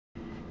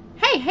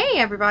Hey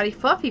everybody,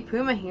 Fluffy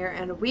Puma here,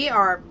 and we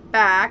are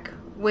back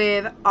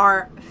with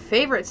our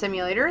favorite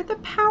simulator, the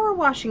power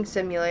washing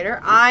simulator.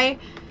 I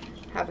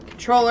have a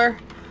controller.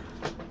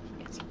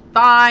 It's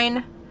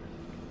fine.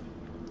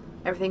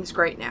 Everything's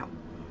great now.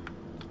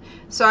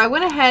 So I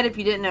went ahead, if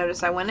you didn't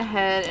notice, I went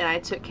ahead and I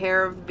took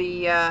care of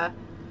the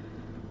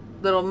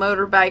little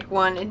motorbike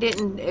one. It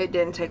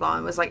didn't take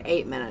long. It was like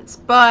 8 minutes.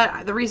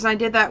 But the reason I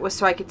did that was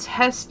so I could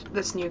test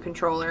this new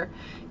controller.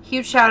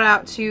 Huge shout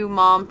out to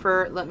Mom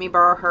for letting me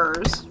borrow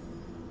hers.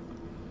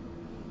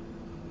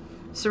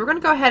 So we're going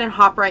to go ahead and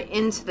hop right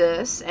into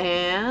this,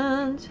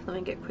 and let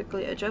me get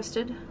quickly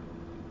adjusted.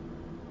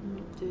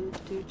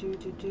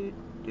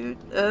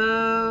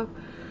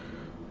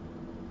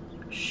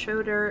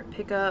 Shoulder,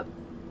 pickup,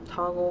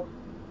 toggle.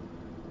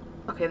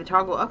 Okay, the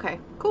toggle, okay,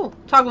 cool.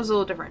 Toggle's a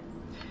little different.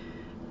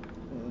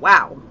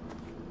 Wow.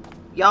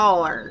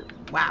 Y'all are,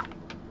 wow.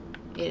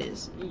 It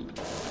is.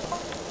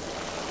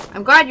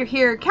 I'm glad you're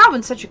here.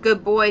 Calvin's such a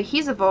good boy.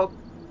 He's a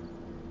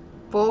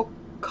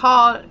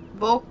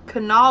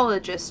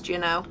volcanologist, you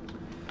know.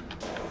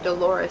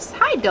 Dolores.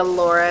 Hi,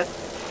 Dolores.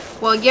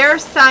 Well, your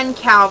son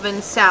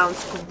Calvin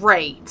sounds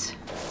great.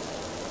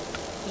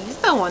 He's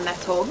the one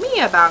that told me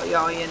about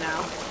y'all, you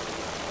know.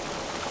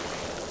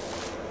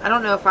 I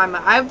don't know if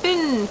I've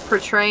been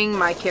portraying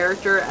my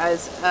character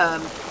as a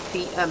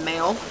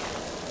male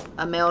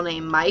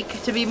named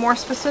Mike, to be more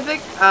specific.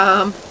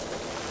 Am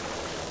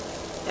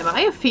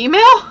I a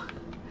female?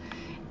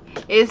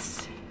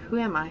 Who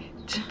am I?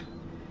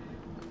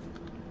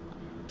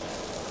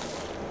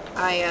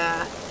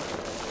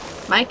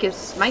 Mike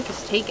is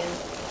taken.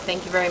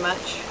 Thank you very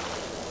much.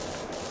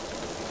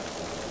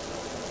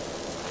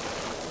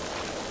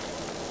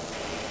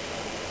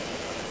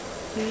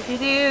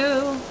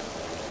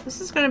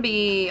 This is gonna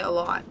be a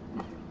lot.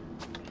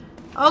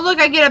 Oh look,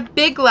 I get a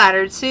big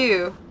ladder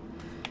too.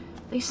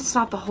 At least it's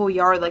not the whole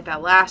yard like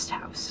that last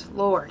house.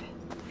 Lord.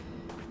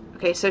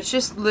 Okay, so it's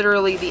just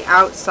literally the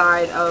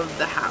outside of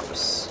the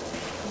house.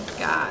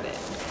 Got it.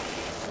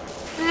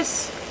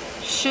 This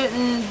should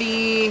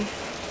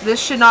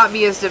not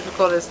be as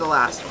difficult as the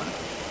last one.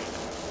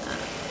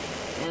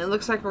 And it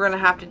looks like we're gonna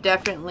have to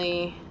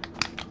definitely...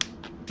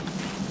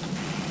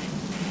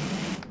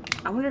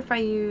 I wonder if I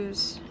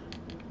use...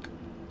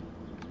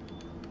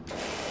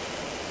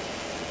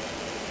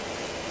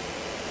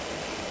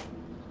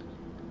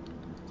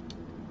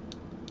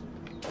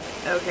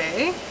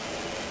 Okay.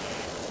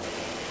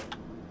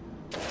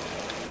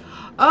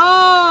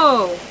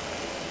 Oh!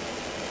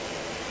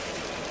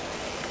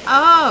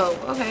 Oh,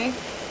 okay.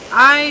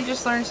 I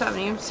just learned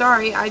something new.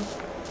 Sorry, I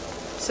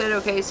said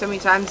okay so many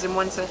times in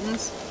one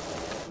sentence.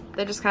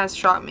 That just kind of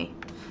shocked me.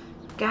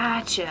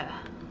 Gotcha.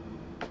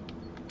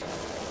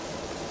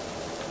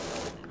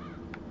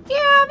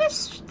 Yeah,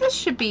 this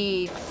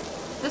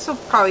will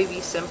probably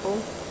be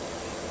simple.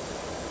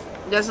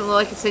 It doesn't look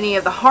like it's any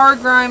of the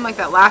hard grime like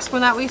that last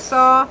one that we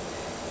saw.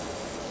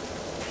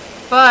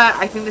 But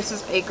I think this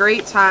is a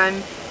great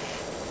time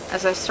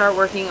as I start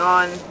working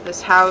on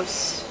this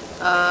house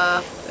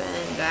up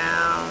and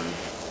down.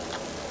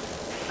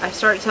 I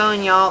start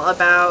telling y'all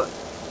about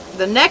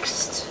the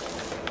next,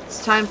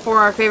 it's time for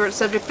our favorite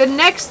subject, the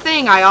next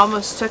thing I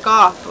almost took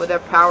off with a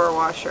power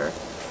washer.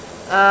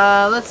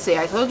 Let's see,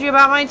 I told you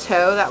about my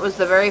toe. That was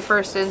the very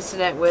first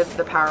incident with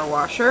the power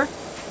washer.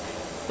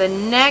 The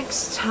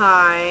next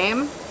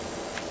time,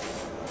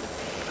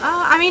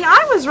 I mean,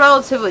 I was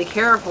relatively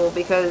careful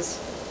because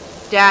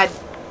Dad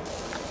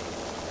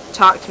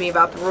talked to me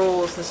about the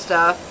rules and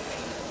stuff,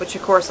 which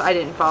of course I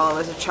didn't follow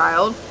as a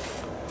child,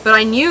 but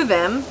I knew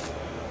them.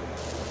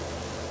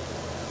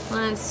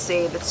 Let's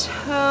see, the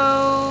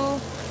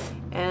toe,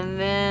 and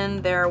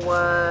then there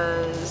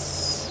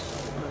was,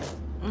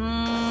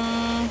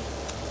 I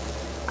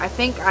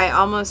think I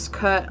almost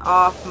cut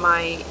off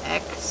my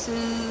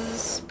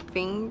ex's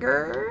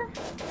finger.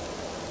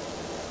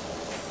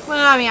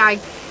 Well, I mean, I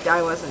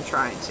wasn't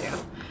trying to.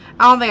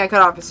 I don't think I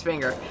cut off his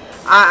finger.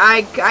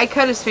 I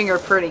cut his finger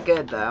pretty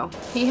good, though.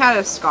 He had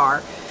a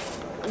scar.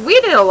 We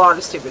did a lot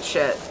of stupid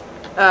shit.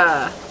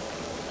 I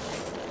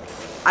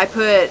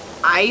put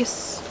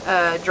ice,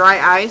 dry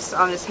ice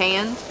on his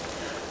hand.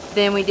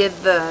 Then we did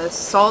the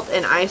salt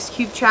and ice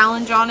cube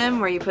challenge on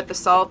him, where you put the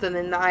salt and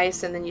then the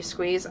ice and then you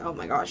squeeze. Oh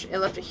my gosh, it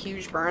left a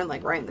huge burn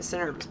like right in the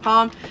center of his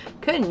palm.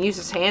 Couldn't use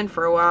his hand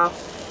for a while.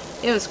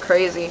 It was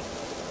crazy.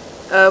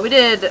 We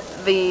did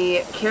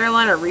the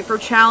Carolina Reaper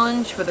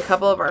challenge with a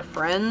couple of our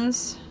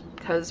friends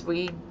because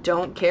we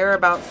don't care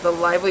about the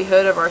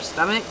livelihood of our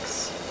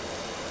stomachs.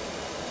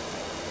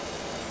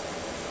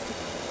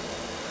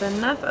 But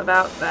enough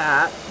about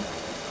that.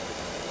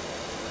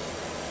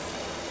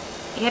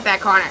 Hit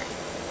that corner.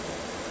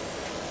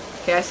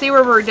 Okay, I see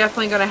where we're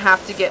definitely going to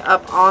have to get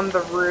up on the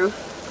roof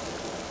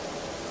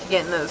to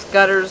get in those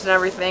gutters and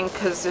everything,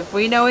 because if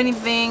we know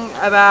anything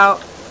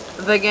about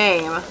the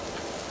game,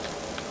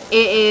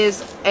 it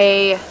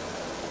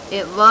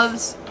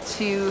loves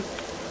to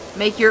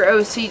make your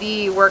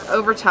OCD work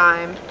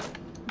overtime.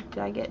 Did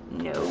I get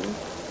no?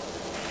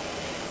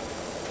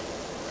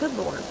 Good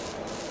Lord.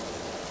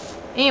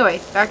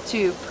 Anyway, back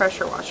to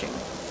pressure washing.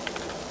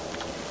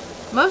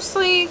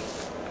 Mostly,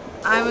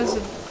 I was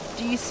a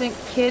decent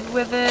kid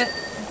with it.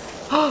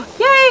 Oh,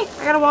 yay!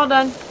 I got a wall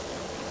done.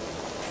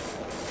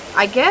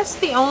 I guess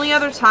the only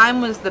other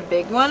time was the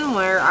big one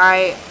where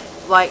I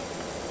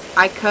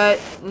cut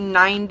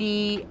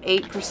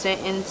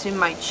 98% into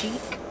my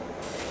cheek.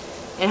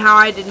 And how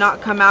I did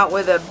not come out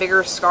with a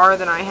bigger scar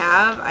than I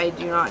have, I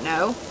do not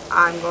know.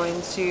 I'm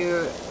going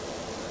to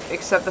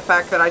accept the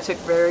fact that I took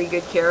very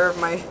good care of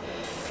my...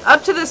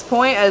 Up to this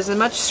point, as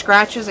much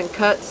scratches and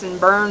cuts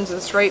and burns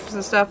and scrapes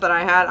and stuff that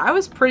I had, I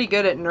was pretty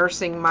good at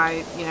nursing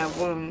my,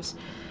 wounds.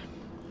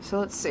 So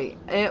let's see.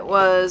 It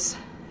was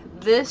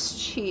this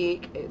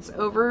cheek. It's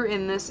over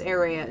in this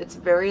area. It's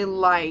very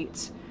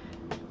light.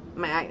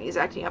 My acne is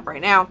acting up right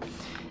now.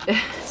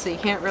 So you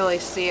can't really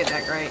see it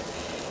that great.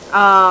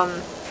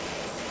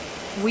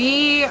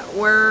 We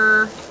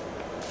were,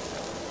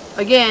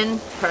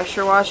 again,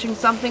 pressure washing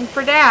something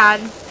for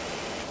Dad.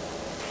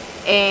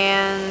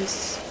 And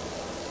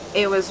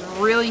it was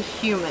really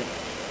humid.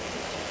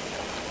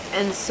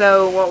 And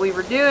so what we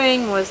were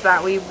doing was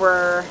that we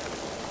were,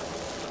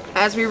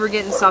 as we were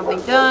getting something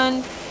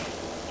done,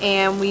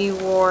 and we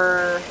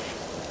were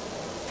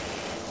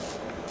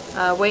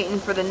waiting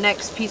for the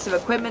next piece of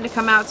equipment to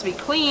come out to be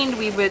cleaned,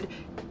 we would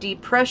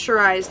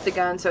depressurize the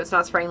gun so it's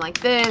not spraying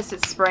like this.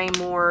 It's spraying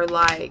more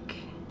like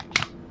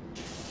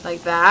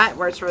that,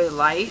 where it's really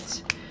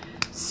light.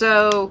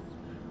 So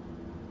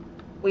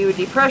we would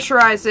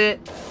depressurize it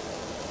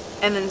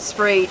and then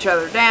spray each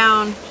other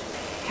down,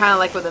 kind of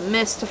like with a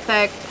mist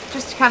effect,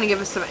 just to kind of give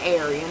us some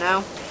air,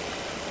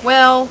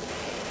 Well, he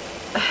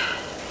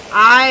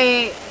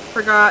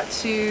forgot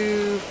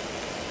to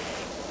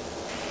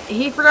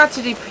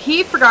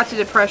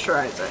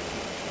depressurize it.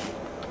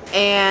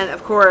 And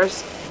of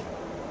course,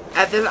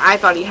 at this, I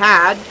thought he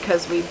had,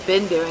 because we've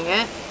been doing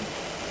it.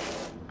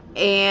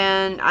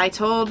 And I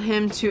told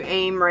him to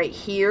aim right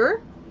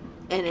here,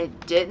 and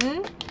it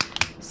didn't.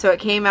 So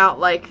it came out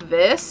like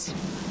this.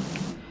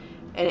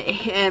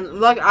 And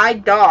look, I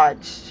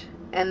dodged,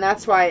 and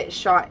that's why it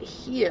shot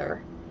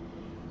here.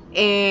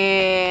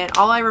 And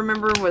all I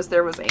remember was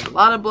there was a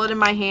lot of blood in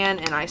my hand,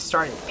 and I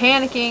started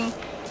panicking,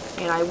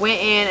 and I went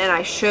in and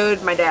I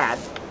showed my dad.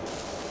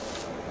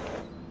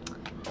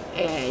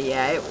 And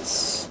yeah, it was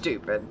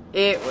stupid.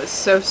 It was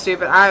so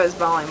stupid. I was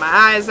bawling my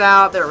eyes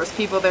out. There was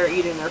people there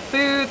eating their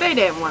food. They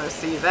didn't want to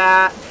see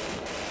that.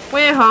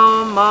 Went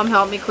home. Mom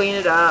helped me clean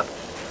it up.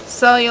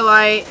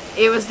 Cellulite.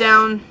 It was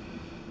down.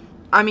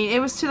 I mean, it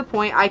was to the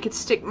point I could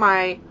stick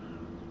my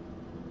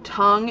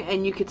tongue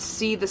and you could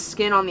see the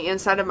skin on the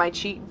inside of my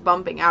cheek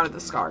bumping out of the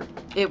scar.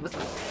 It was,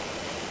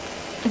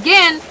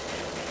 again,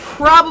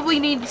 probably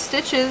needed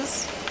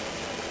stitches.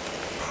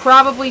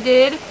 Probably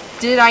did.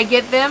 Did I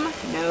get them?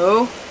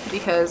 No,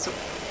 because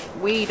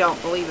we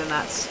don't believe in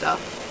that stuff.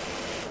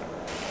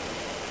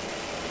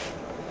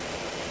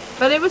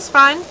 But it was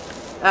fine.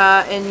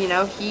 And,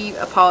 he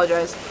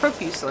apologized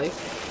profusely.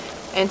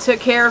 And took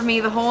care of me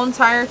the whole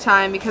entire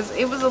time, because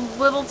it was a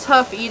little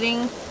tough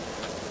eating,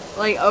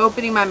 like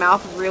opening my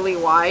mouth really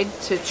wide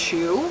to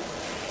chew.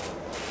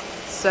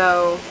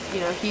 So,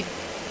 he'd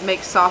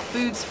make soft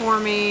foods for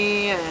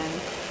me,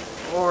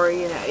 or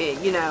he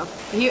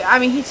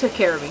took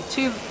care of me.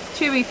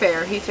 To be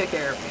fair, he took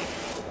care of me.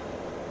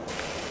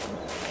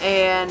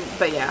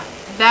 But yeah,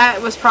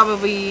 that was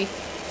probably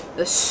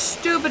the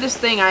stupidest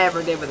thing I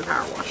ever did with a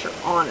power washer,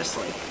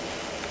 honestly.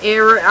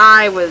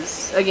 I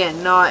was,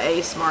 again, not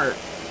a smart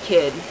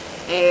kid,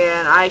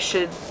 and I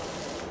should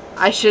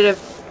have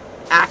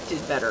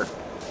acted better.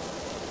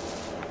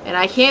 And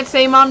I can't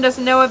say Mom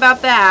doesn't know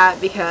about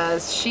that,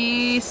 because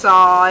she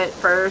saw it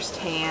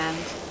firsthand.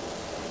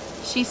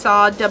 She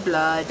saw the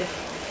blood.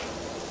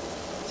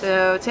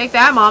 So take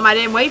that, Mom. I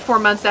didn't wait 4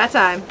 months that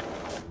time.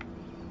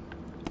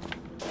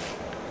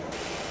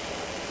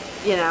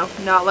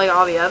 Not like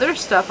all the other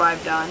stuff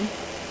I've done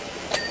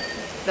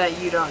that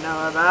you don't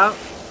know about.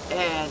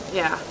 And,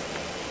 yeah.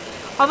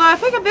 Although, I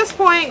think at this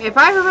point, if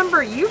I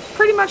remember, you've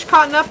pretty much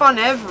caught up on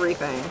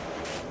everything.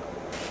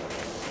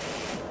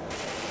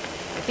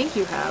 I think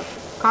you have.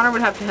 Connor would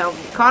have to help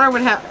me. Connor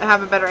would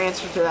have a better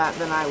answer to that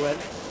than I would.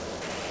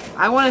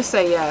 I want to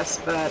say yes,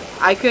 but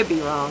I could be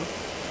wrong.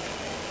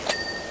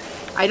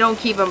 I don't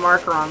keep a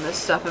marker on this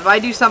stuff. If I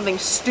do something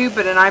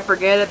stupid and I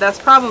forget it, that's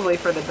probably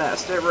for the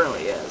best. It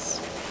really is.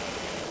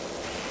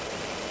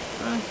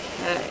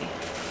 Okay.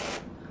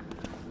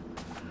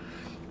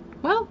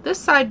 Well, this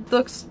side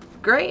looks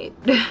great.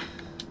 This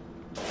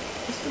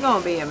is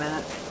gonna be a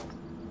minute.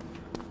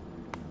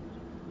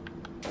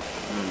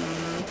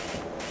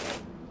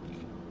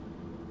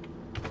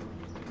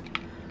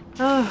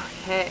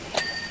 Okay.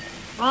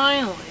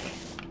 Finally.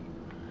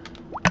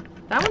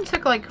 That one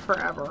took like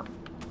forever.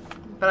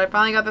 But I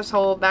finally got this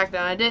hole back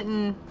down. I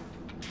didn't...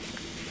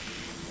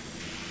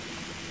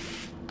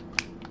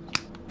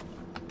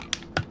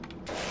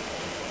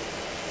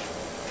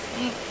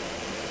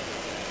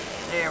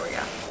 There we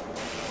go.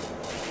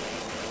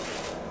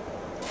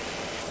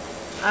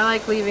 I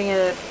like leaving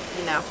it,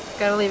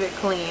 gotta leave it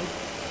clean.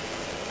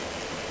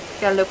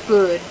 Gotta look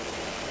good.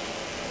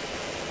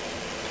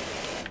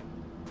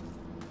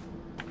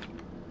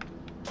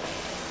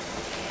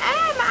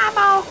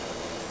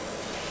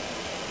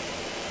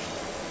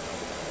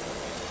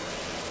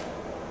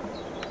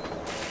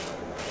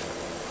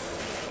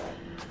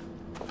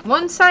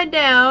 One side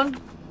down.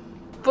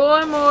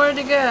 4 more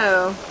to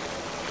go.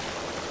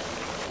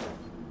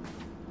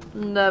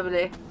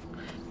 Lovely.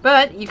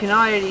 But you can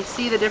already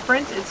see the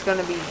difference. It's going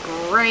to be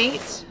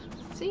great.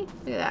 See?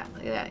 Look at that.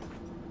 Look at that.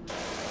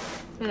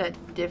 Look at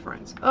that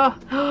difference. Oh,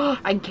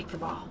 I can kick the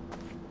ball.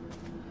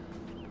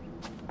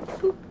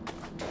 Boop.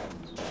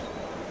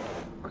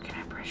 Or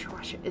can I pressure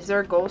wash it? Is there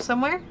a goal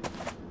somewhere?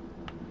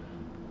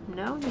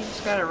 No? You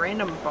just got a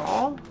random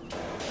ball?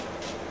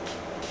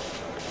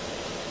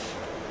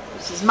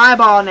 This is my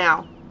ball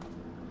now.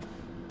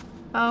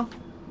 Oh.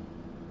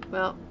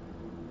 Well.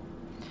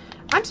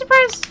 I'm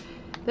surprised.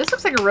 This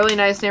looks like a really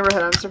nice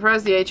neighborhood. I'm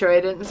surprised the HOA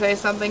didn't say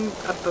something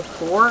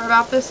before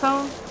about this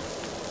home.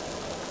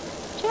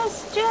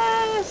 Just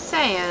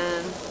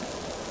saying.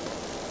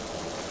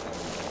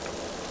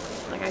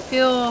 Like, I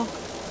feel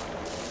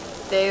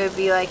they would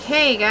be like,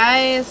 hey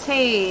guys,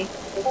 hey.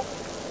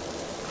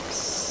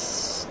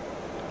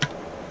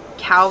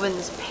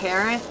 Calvin's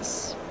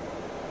parents.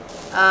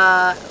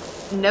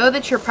 Know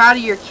that you're proud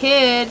of your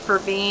kid for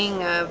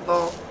being a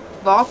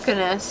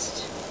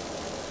volcanist.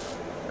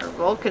 Or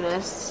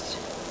vulcanist.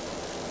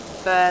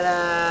 But,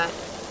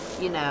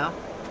 you know,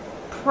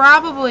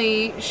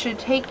 probably should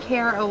take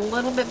care a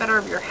little bit better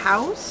of your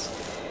house.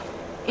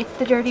 It's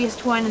the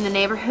dirtiest one in the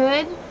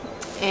neighborhood.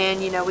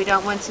 And, you know, we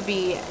don't want to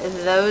be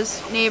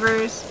those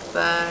neighbors.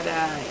 But,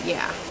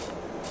 yeah.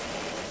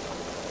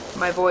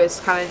 My voice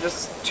kind of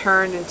just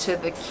turned into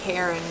the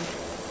Karen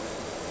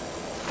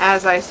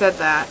as I said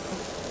that.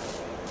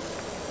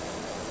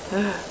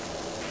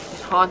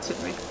 It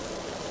haunted me.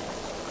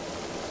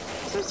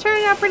 This is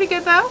turning out pretty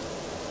good, though.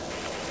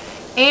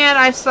 And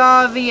I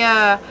saw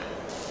the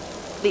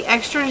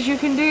extras you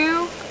can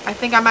do. I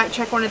think I might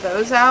check one of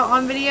those out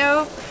on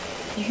video.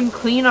 You can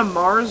clean a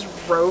Mars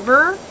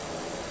rover.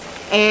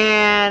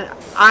 And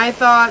I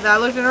thought that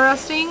looked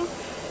interesting.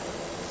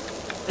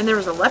 And there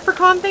was a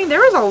leprechaun thing.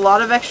 There was a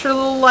lot of extra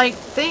little, like,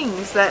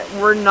 things that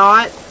were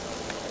not...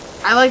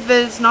 I like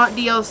that it's not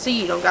DLC.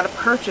 You don't gotta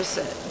purchase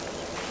it.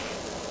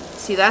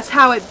 See, that's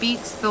how it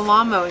beats the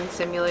lawn mowing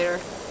simulator.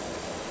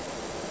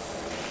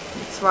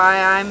 That's why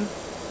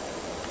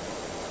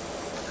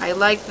I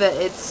like that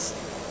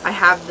I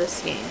have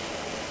this game.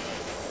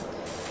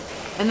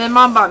 And then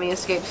Mom bought me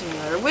Escape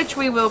Simulator, which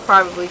we will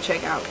probably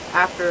check out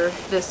after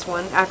this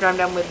one, after I'm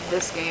done with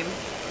this game.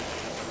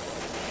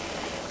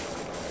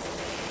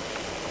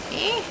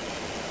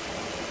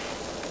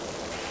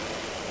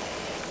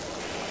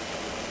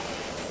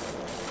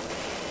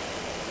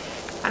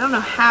 I don't know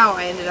how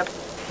I ended up...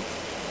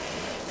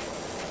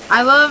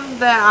 I love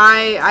that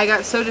I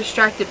got so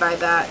distracted by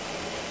that.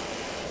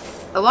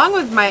 Along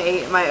with my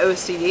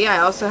OCD, I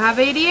also have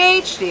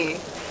ADHD.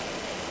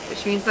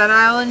 Which means that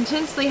I'll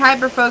intensely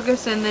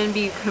hyper-focus and then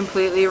be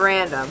completely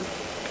random.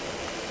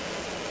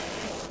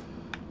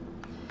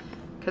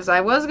 Because I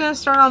was going to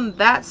start on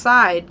that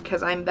side, because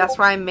that's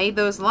why I made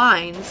those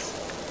lines.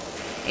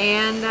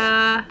 And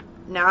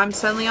now I'm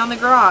suddenly on the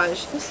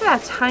garage. This is a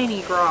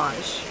tiny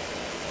garage.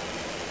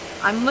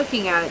 I'm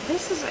looking at it.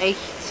 This is a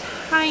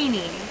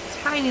tiny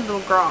little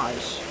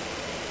garage.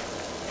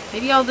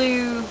 Maybe I'll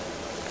do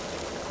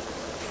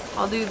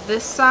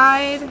this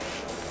side.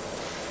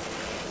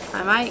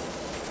 I might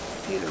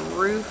do the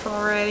roof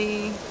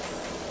already.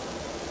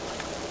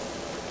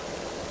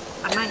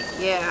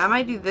 I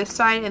might do this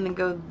side and then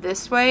go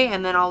this way,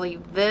 and then I'll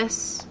leave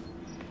this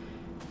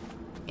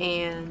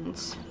and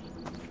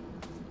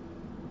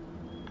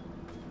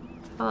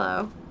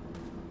hello.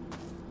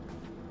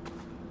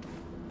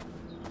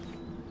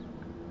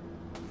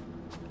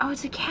 Oh,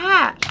 it's a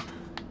cat.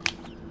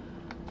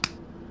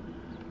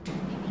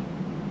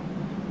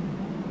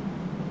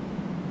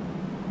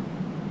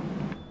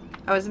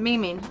 I was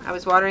memeing. I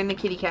was watering the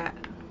kitty cat.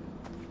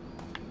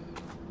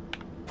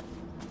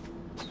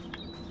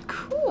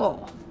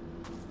 Cool.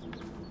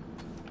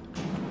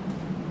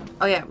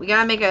 Oh yeah, we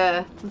gotta make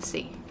a, let's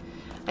see.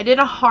 I did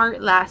a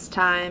heart last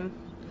time.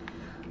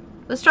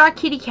 Let's draw a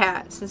kitty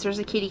cat since there's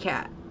a kitty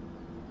cat.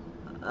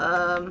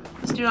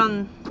 Let's do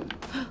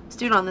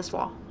it on this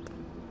wall.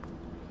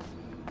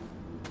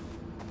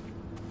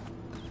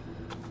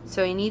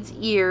 So he needs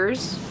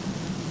ears.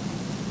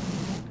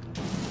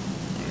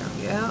 There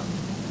we go.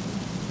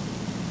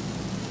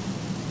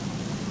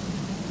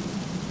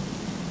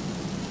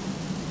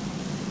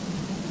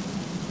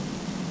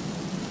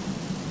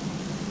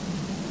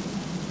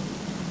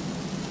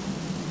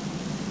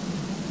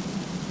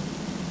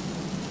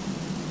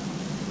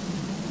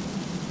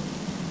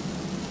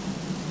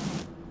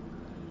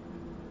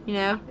 You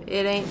know,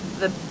 it ain't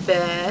the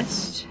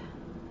best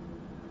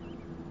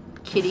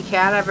kitty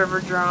cat I've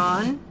ever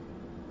drawn.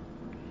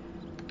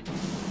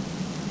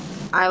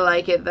 I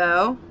like it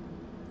though.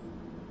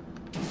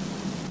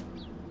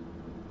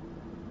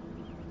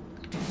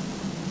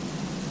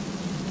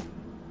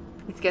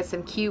 He's got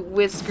some cute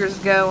whiskers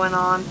going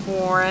on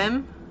for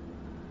him.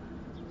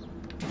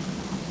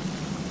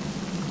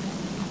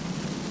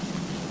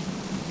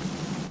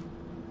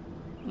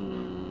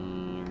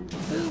 And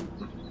boop.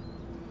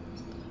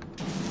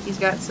 He's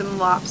got some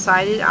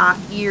lopsided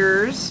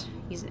ears.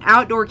 He's an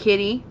outdoor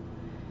kitty.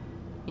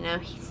 You know,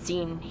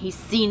 he's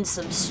seen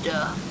some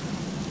stuff.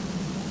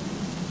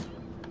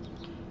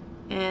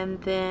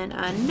 And then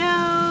a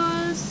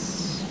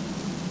nose.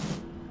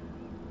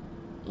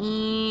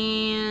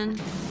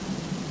 And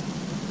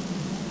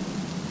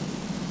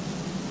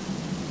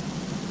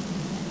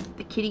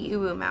the kitty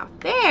uwu mouth.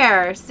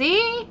 There,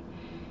 see?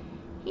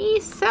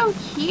 He's so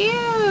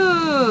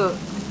cute.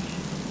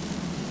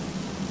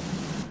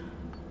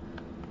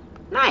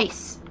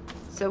 Nice.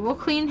 So we'll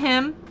clean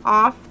him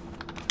off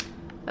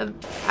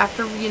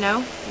after, you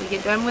know, we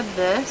get done with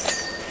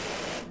this.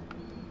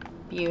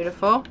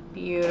 Beautiful,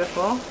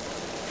 beautiful.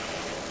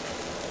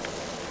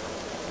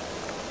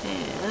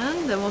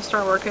 And then we'll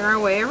start working our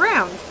way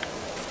around.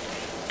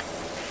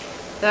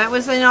 That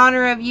was in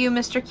honor of you,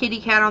 Mr. Kitty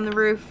Cat on the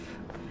Roof.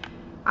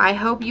 I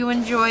hope you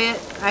enjoy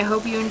it. I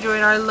hope you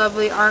enjoyed our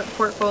lovely art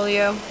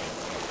portfolio.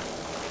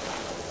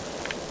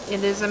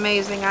 It is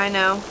amazing, I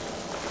know.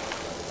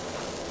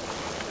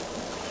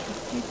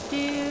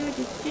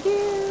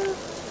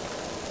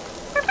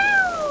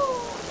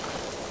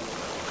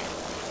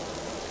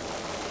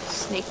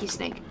 Snaky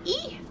snake.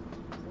 Eee!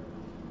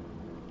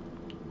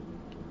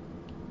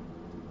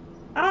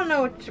 I don't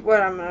know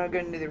what I'm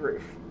going to do to the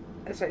roof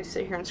as I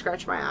sit here and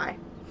scratch my eye.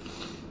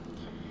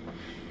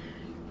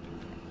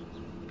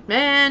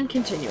 And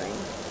continuing.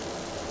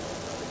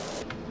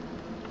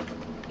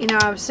 You know,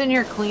 I was sitting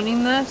here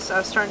cleaning this. I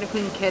was starting to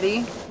clean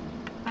Kitty.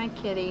 Hi,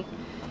 Kitty.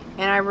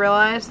 And I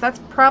realized that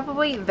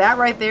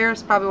right there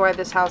is probably why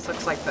this house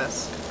looks like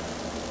this.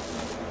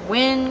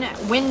 When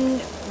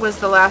was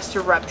the last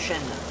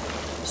eruption,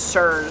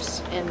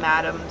 sirs and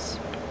madams?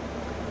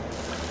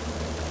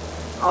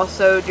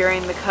 Also,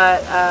 during the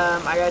cut,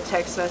 I got a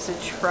text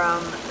message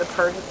from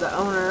the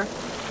owner,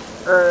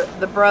 or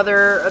the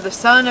brother, or the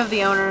son of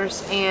the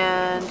owners,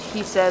 and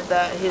he said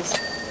that his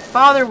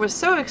father was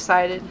so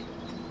excited.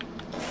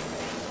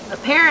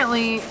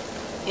 Apparently,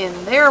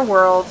 in their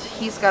world,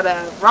 he's got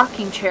a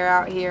rocking chair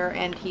out here,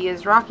 and he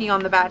is rocking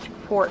on the back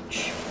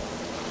porch,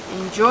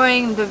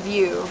 enjoying the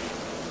view.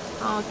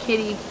 Oh,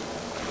 Kitty.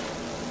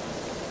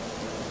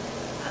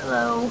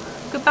 Hello.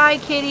 Goodbye,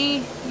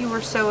 Kitty. You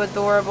were so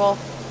adorable.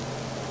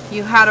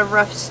 You had a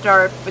rough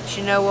start, but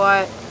you know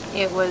what?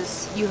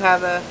 You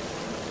have a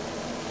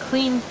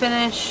clean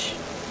finish.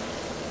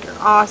 You're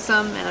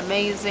awesome and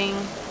amazing.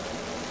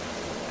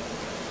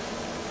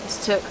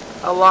 This took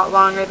a lot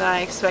longer than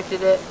I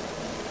expected it.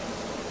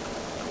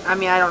 I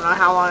mean, I don't know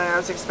how long I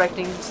was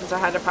expecting since I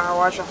had to power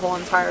wash a whole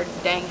entire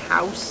dang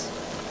house.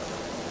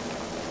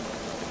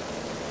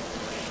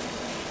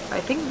 I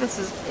think this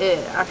is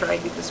it after I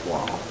do this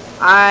wall.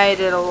 I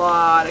did a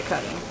lot of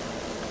cutting.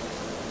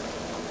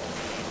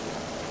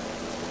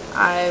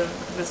 I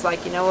was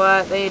like, you know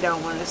what? They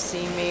don't want to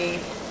see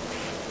me.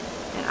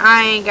 And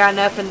I ain't got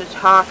nothing to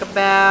talk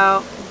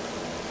about.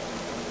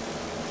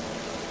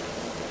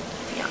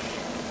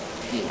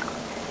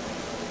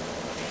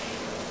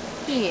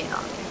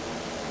 Yeah.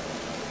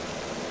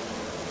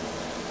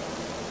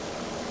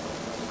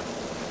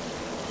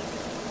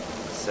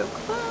 So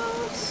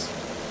close.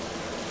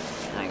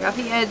 And I got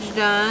the edge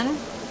done.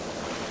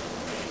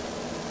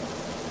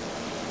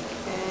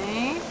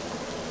 Okay.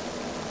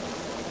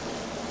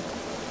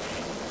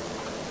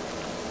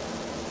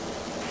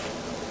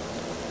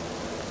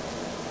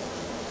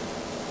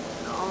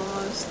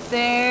 Almost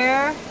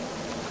there.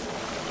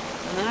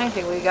 And then I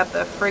think we got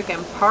the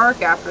freaking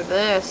park after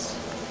this.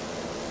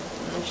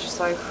 And it's just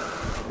like,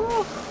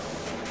 whew.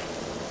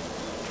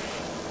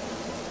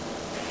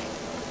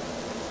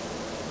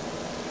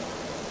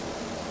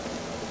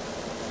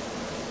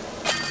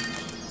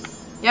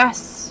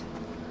 Yes.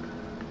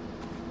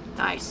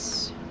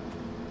 Nice.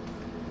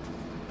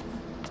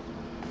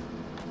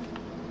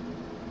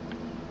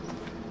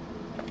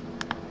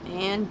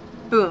 And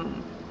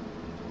boom.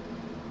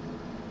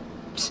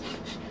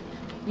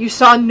 You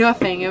saw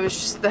nothing. It was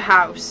just the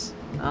house.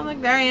 Oh,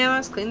 look, there I am. I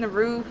was cleaning the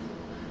roof.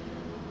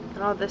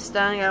 Got all this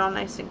done. Got all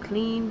nice and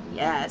clean.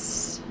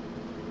 Yes.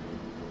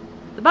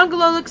 The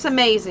bungalow looks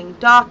amazing.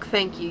 Doc,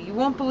 thank you. You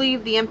won't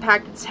believe the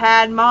impact it's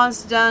had.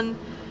 Ma's done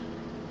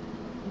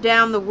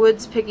down the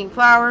woods picking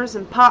flowers,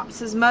 and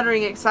Pops is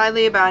muttering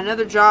excitedly about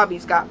another job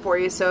he's got for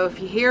you, so if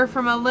you hear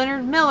from a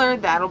Leonard Miller,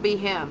 that'll be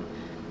him.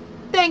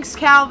 Thanks,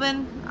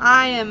 Calvin.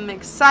 I am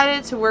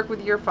excited to work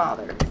with your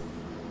father.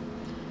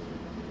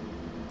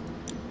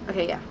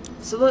 Okay, yeah.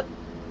 So look,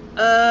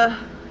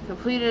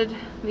 completed.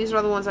 These are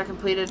all the ones I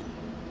completed.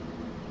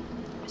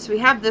 So we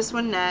have this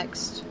one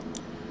next.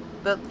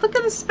 But look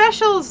at the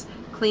specials.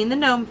 Clean the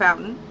gnome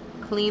fountain.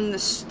 Clean the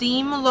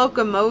steam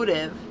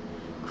locomotive.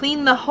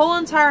 Clean the whole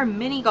entire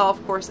mini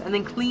golf course, and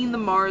then clean the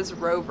Mars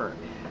rover.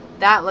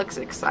 That looks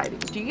exciting.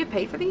 Do you get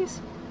paid for these?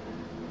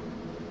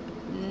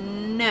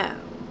 No.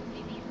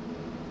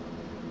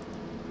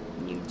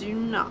 You do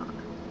not.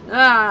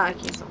 Ah, I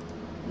cancel.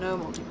 No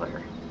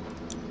multiplayer.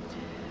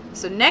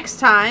 So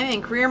next time,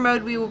 in career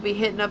mode, we will be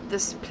hitting up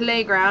this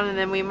playground, and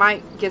then we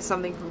might get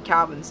something from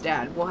Calvin's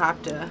dad. We'll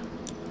have to,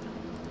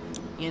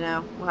 you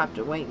know, we'll have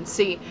to wait and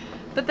see.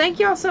 But thank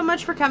you all so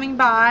much for coming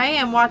by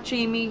and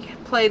watching me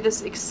play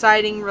this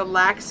exciting,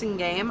 relaxing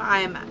game.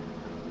 I am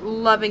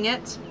loving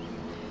it.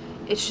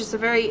 It's just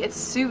it's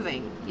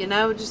soothing, you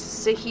know, just to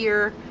sit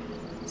here,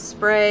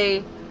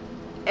 spray,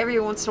 every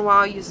once in a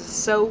while use a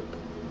soap.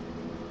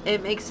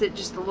 It makes it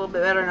just a little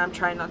bit better, and I'm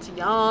trying not to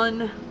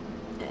yawn,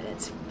 and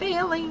it's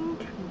failing.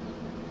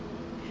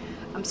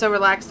 I'm so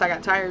relaxed I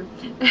got tired.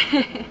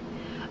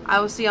 I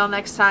will see y'all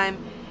next time,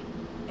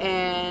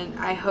 and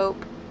I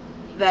hope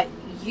that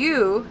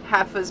you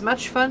have as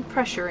much fun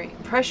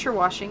pressure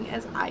washing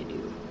as I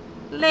do.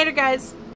 Later, guys.